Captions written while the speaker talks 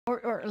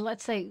Or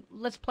let's say,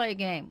 let's play a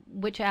game.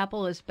 Which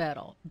apple is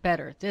better?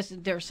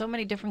 There are so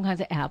many different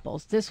kinds of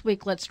apples. This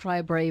week, let's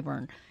try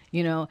Brayburn,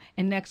 and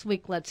next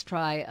week, let's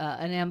try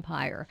an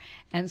Empire.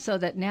 And so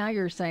that now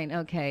you're saying,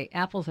 okay,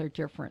 apples are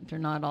different. They're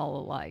not all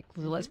alike.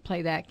 So let's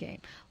play that game.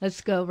 Let's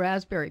go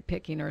raspberry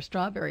picking or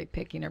strawberry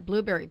picking or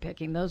blueberry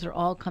picking. Those are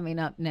all coming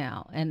up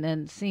now. And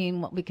then seeing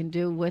what we can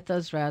do with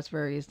those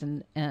raspberries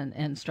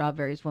and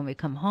strawberries when we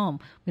come home.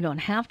 We don't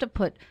have to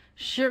put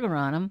sugar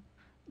on them,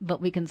 but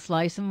we can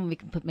slice them, and we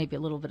can put maybe a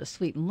little bit of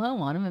sweet and low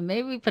on them, and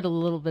maybe we put a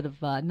little bit of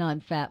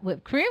non-fat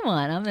whipped cream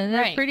on them, and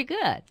that's Right. pretty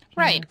good.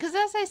 Right, because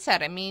as I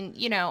said, I mean,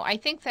 I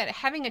think that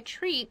having a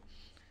treat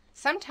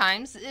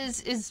sometimes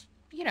is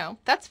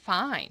that's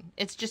fine.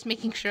 It's just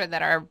making sure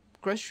that our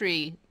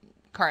grocery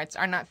carts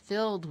are not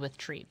filled with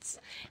treats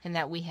and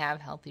that we have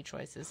healthy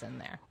choices in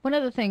there. One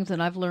of the things that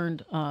I've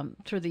learned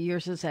through the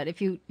years is that if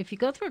you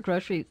go through a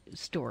grocery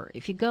store,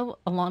 if you go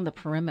along the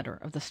perimeter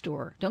of the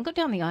store, don't go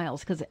down the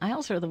aisles, because the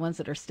aisles are the ones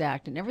that are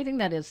stacked, and everything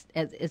that is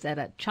at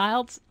a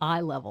child's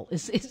eye level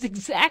is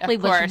exactly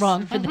Of what's course.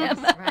 wrong for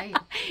them. Right.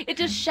 It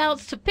just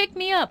shouts to pick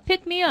me up,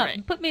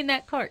 Right. put me in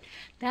that cart.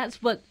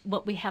 That's what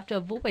we have to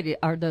avoid,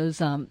 are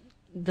those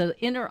the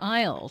inner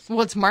aisles.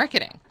 Well, it's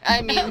marketing.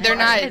 I mean, they're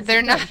not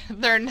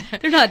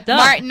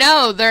dumb.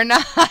 No, they're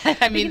not.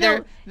 I mean,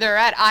 know- they're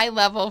at eye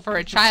level for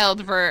a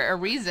child for a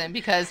reason,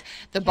 because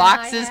the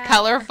box is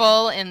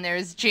colorful, and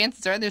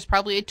chances are there's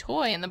probably a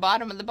toy in the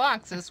bottom of the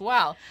box as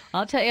well.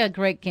 I'll tell you a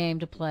great game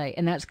to play,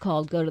 and that's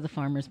called Go to the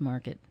Farmer's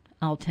Market.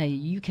 I'll tell you,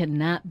 you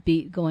cannot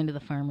beat going to the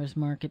farmer's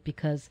market,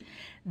 because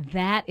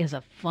that is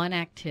a fun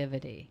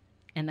activity.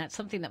 And that's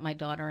something that my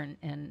daughter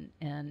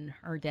and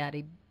her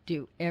daddy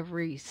do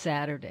every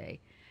Saturday.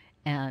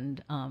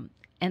 And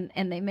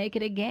they make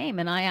it a game.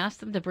 And I asked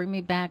them to bring me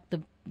back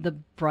the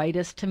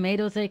brightest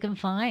tomatoes they can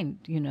find,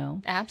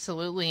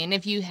 Absolutely. And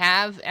if you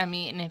have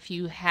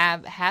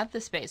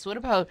the space, what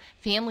about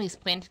families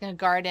planting a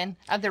garden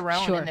of their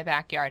own Sure. in the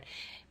backyard?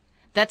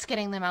 That's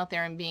getting them out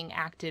there and being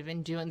active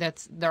and doing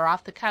they're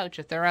off the couch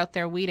if they're out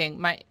there weeding.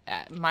 My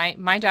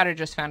daughter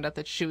just found out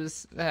that she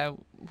has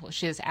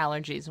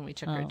allergies, and we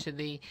took her to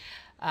the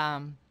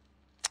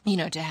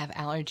to have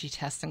allergy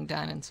testing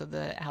done. And so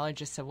the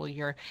allergist said, well,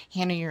 you're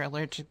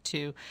allergic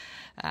to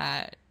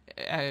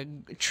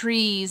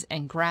trees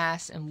and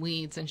grass and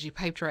weeds. And she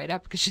piped right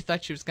up because she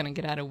thought she was going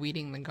to get out of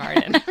weeding the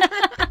garden.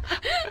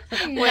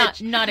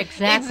 Not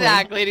exactly.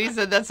 Exactly. And he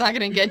said, that's not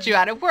going to get you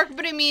out of work.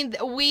 But I mean,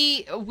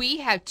 we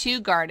have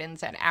 2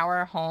 gardens at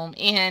our home,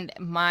 and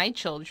my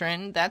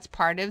children, that's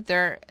part of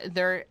their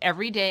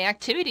everyday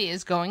activity,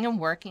 is going and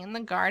working in the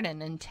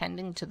garden and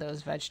tending to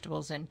those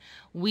vegetables and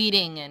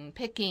weeding and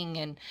picking,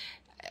 and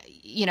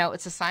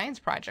it's a science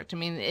project. I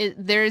mean,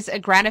 there's a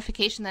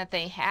gratification that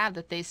they have,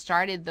 that they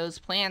started those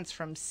plants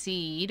from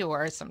seed,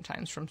 or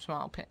sometimes from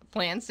small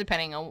plants,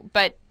 depending on,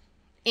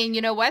 and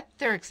you know what?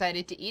 They're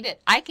excited to eat it.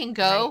 I can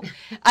go.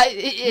 Right.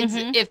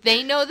 If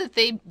they know that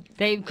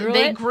they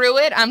grew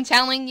it, I'm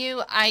telling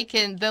you,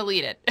 they'll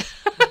eat it.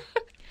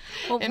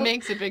 It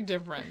makes a big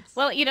difference.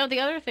 Well, the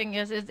other thing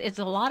is it's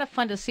a lot of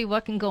fun to see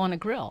what can go on a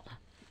grill.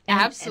 And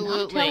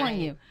Absolutely. I'm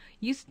telling you.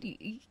 You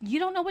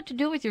don't know what to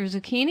do with your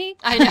zucchini?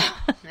 I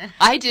know.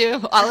 I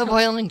do. Olive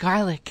oil and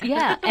garlic.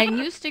 Yeah, and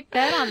you stick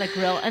that on the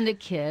grill, and the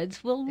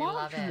kids will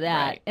love it.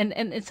 that. Right.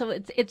 And so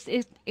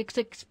it's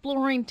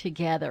exploring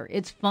together.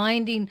 It's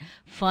finding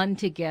fun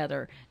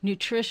together,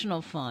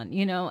 nutritional fun,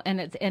 and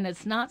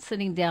it's not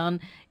sitting down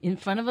in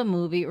front of a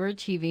movie or a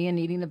TV and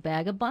eating a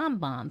bag of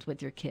bonbons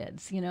with your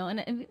kids,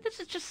 and this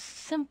is just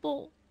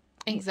simple.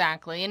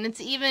 Exactly. And it's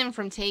even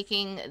from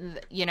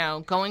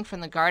going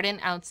from the garden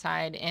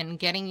outside and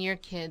getting your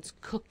kids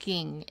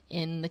cooking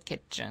in the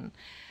kitchen.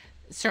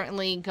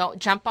 Certainly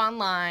jump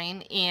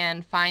online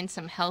and find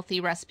some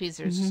healthy recipes.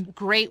 There's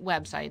great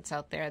websites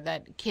out there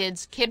that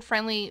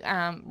kid-friendly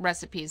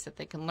recipes that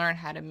they can learn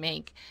how to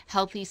make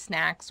healthy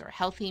snacks or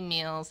healthy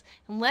meals,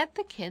 and let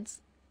the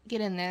kids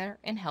get in there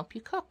and help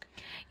you cook.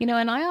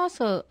 And I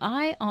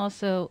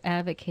also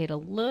advocate a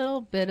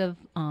little bit of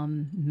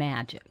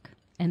magic.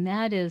 And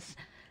that is,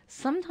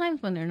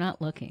 sometimes when they're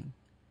not looking,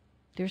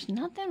 there's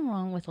nothing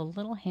wrong with a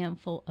little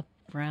handful of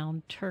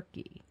ground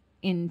turkey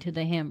into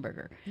the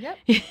hamburger. Yep.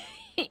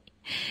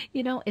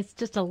 It's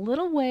just a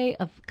little way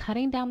of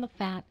cutting down the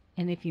fat.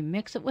 And if you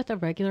mix it with a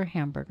regular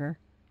hamburger,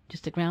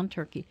 just a ground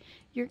turkey,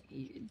 they're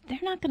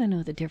not going to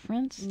know the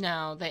difference.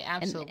 No, they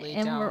absolutely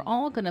and don't. we're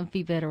all going to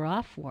be better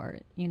off for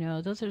it.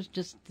 Those are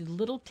just the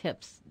little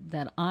tips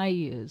that I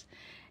use.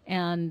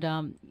 And,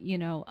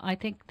 I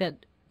think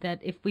that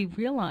if we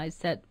realize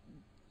that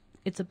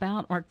it's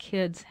about our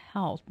kids'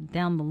 health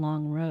down the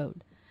long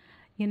road,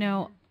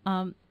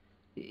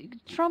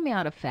 throw me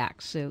out a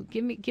fact, Sue.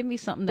 Give me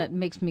something that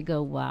makes me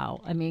go,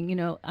 wow. I mean,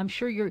 I'm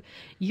sure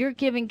you're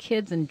giving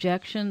kids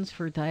injections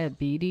for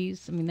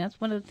diabetes. I mean, that's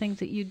one of the things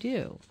that you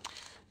do.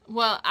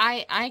 Well,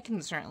 I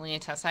can certainly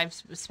attest. I've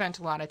spent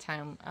a lot of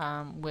time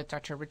with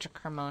Dr. Richard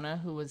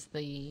Carmona, who was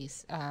the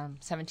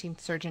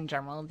 17th Surgeon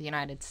General of the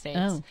United States.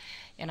 Oh.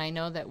 And I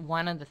know that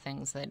one of the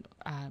things that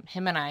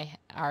him and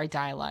our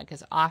dialogue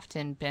has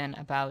often been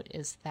about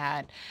is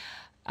that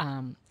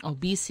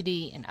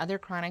obesity and other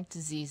chronic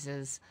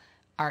diseases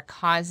are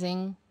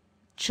causing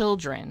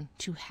children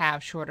to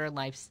have shorter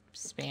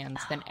lifespans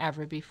than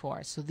ever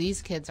before. So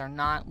these kids are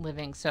not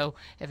living. So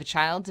if a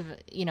child,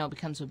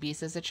 becomes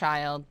obese as a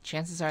child,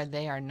 chances are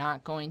they are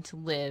not going to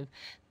live,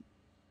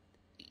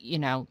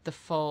 the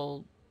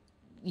full,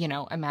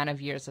 amount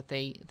of years that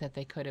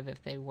they could have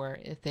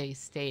if they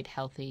stayed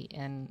healthy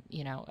and,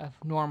 of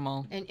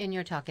normal. And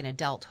you're talking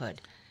adulthood,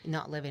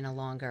 not living a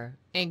longer.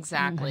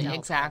 Exactly.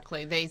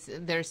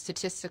 There's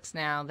statistics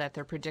now that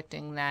they're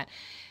predicting that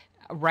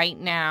right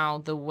now,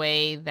 the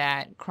way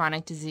that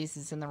chronic disease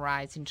is in the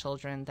rise in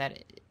children,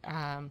 that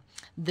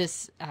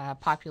this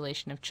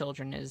population of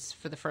children is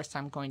for the first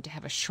time going to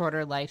have a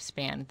shorter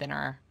lifespan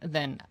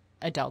than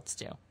adults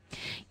do.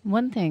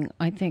 One thing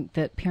I think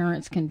that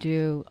parents can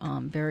do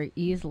very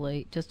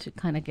easily, just to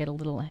kind of get a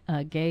little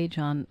gauge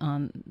on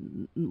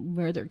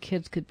where their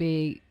kids could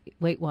be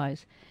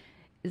weight-wise,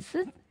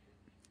 isn't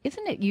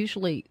it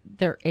usually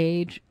their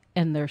age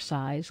and their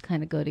size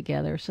kind of go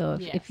together? So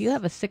if you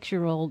have a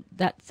 6-year-old,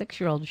 that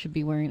 6-year-old should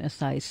be wearing a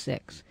size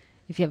 6.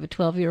 If you have a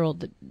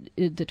 12-year-old,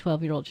 the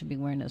 12-year-old should be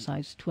wearing a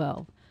size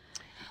 12.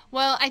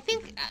 Well, I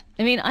think...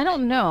 I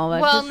don't know.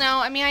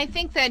 I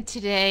think that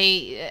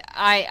today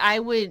I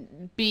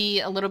would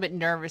be a little bit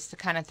nervous to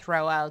kind of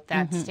throw out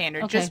that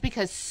standard, just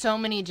because so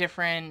many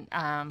different...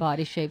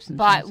 body shapes and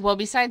well,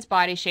 besides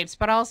body shapes,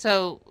 but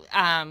also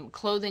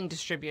clothing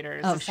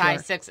distributors,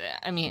 size 6.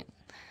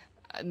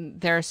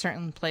 There are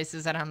certain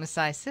places that I'm a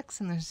size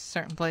 6, and there's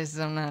certain places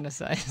I'm not a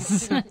size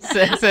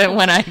 6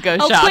 when I go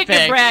shopping. Quit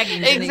your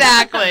bragging.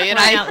 Exactly. And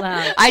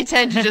I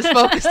tend to just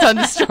focus on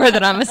the store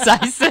that I'm a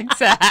size 6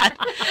 at.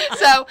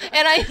 So,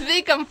 and I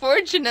think,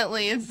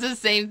 unfortunately, it's the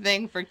same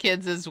thing for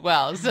kids as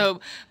well. So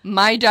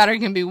my daughter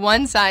can be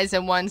one size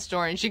in one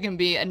store, and she can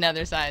be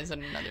another size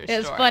in another store.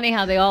 It's funny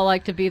how they all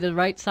like to be the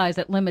right size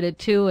at Limited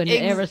Too and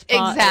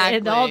exactly.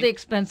 and all the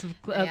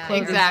expensive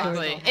clothing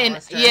exactly. stores. And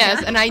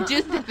yes, and I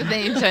do think that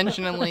they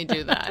intentionally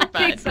do that.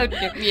 But, I think so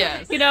too.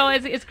 Yes.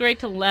 It's great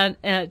to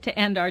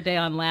end our day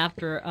on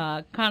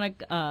laughter.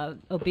 Chronic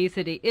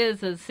obesity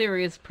is a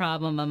serious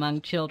problem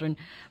among children,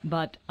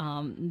 but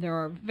there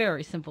are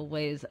very simple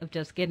ways of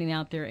just getting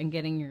out there and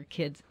getting your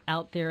kids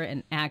out there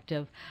and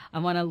active. I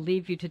want to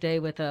leave you today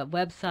with a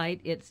website.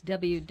 It's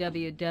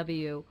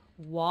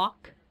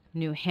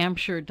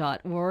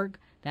www.walknewhampshire.org.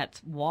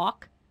 That's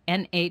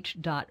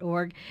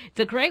walknh.org. It's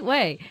a great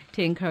way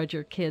to encourage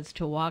your kids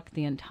to walk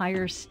the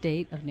entire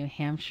state of New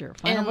Hampshire.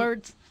 Final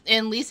words?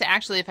 And Lisa,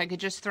 actually, if I could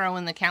just throw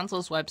in the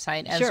council's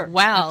website as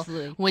well,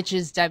 absolutely. Which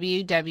is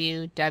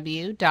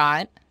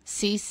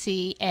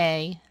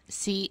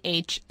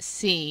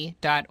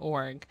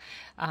www.ccachc.org.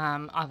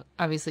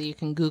 Obviously, you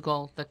can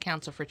Google the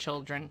Council for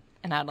Children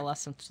and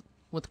Adolescents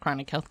with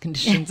chronic health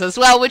conditions as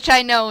well, which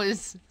I know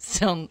is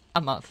still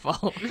a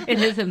mouthful.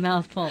 It is a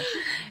mouthful.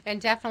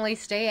 And definitely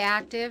stay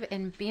active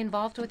and be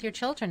involved with your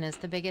children is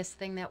the biggest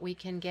thing that we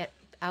can get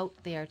out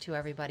there to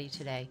everybody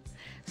today.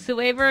 Sue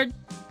Avard,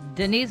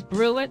 Denise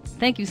Brewitt,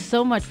 thank you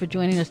so much for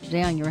joining us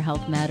today on Your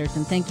Health Matters,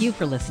 and thank you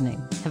for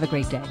listening. Have a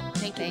great day.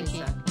 Thank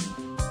you.